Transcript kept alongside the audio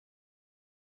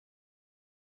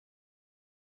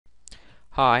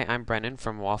Hi, I'm Brennan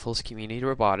from W.A.F.L.E.S Community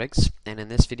Robotics, and in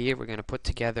this video we're going to put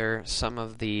together some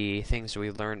of the things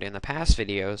we learned in the past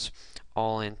videos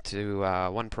all into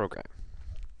one program.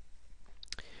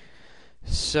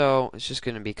 So it's just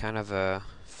going to be kind of a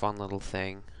fun little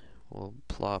thing. We'll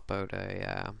plop out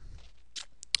a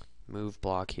move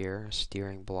block here, a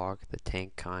steering block, the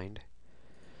tank kind.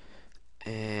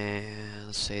 And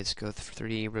let's say let's go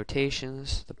 3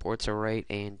 rotations. The ports are right,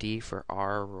 A and D for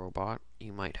our robot.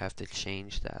 You might have to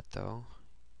change that though,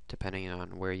 depending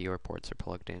on where your ports are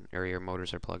plugged in, or your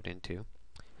motors are plugged into.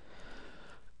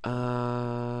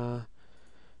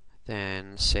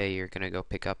 Then say you're gonna go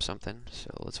pick up something, so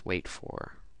let's wait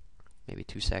for maybe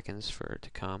 2 seconds for it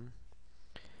to come.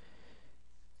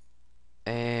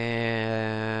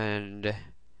 And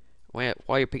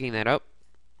while you're picking that up,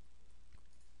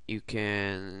 you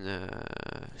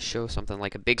can show something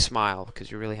like a big smile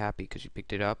because you're really happy because you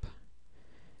picked it up.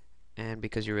 And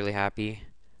because you're really happy,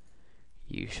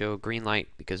 you show a green light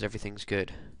because everything's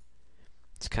good.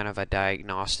 It's kind of a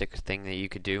diagnostic thing that you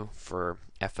could do for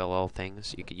FLL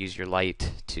things. You could use your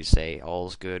light to say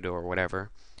all's good or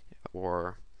whatever,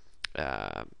 or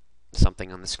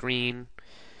something on the screen.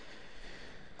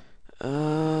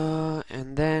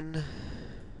 And then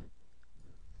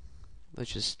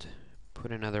let's just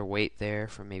put another wait there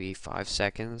for maybe 5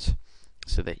 seconds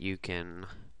so that you can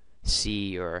see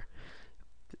your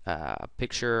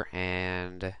picture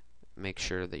and make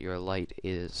sure that your light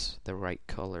is the right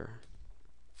color.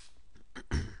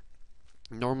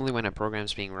 Normally when a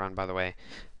program's being run, by the way,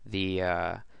 the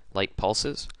light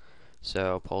pulses,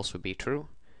 so pulse would be true,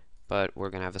 but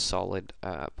we're going to have a solid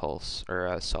pulse, or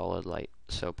a solid light,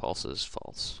 so pulse is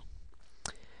false.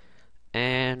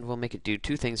 And we'll make it do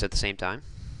 2 things at the same time.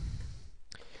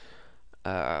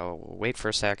 Wait for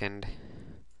a second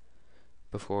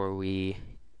before we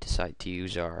decide to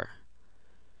use our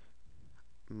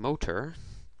motor.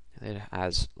 It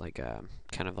has like a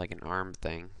kind of like an arm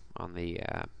thing on the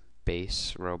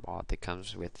base robot that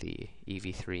comes with the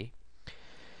EV3.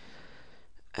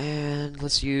 And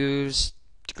let's use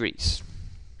degrees.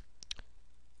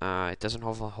 It doesn't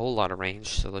have a whole lot of range,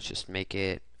 so let's just make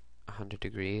it 100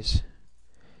 degrees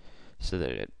so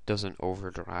that it doesn't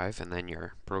overdrive and then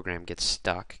your program gets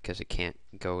stuck because it can't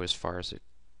go as far as it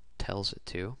tells it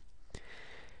to.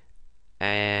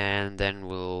 And then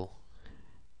we'll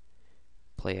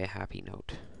play a happy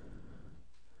note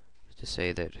to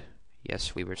say that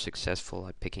yes, we were successful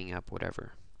at picking up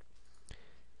whatever.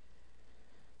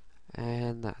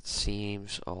 And that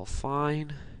seems all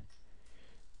fine.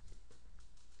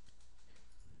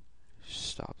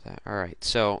 Stop that. Alright,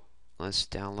 so let's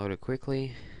download it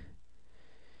quickly.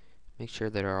 Make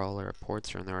sure that all our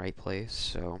ports are in the right place.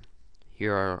 So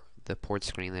here are the port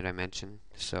screen that I mentioned.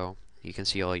 So you can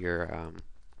see all your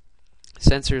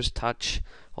sensors: touch,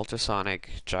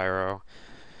 ultrasonic, gyro,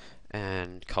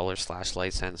 and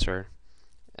color/light sensor,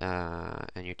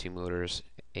 and your 2 motors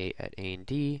at A and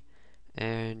D,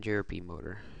 and your B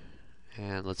motor.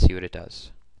 And let's see what it does.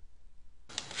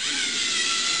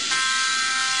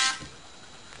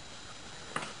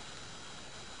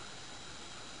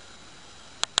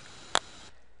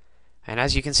 And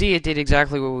as you can see, it did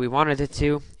exactly what we wanted it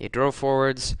to. It drove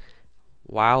forwards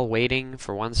while waiting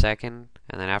for 1 second,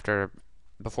 and then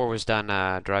before it was done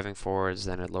driving forwards,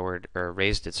 then it lowered or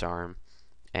raised its arm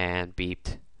and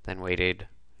beeped, then waited,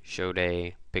 showed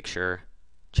a picture,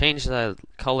 changed the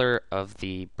color of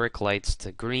the brick lights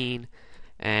to green,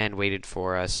 and waited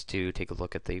for us to take a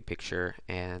look at the picture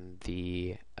and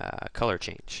the color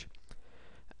change.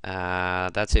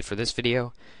 That's it for this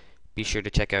video. Be sure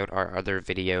to check out our other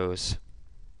videos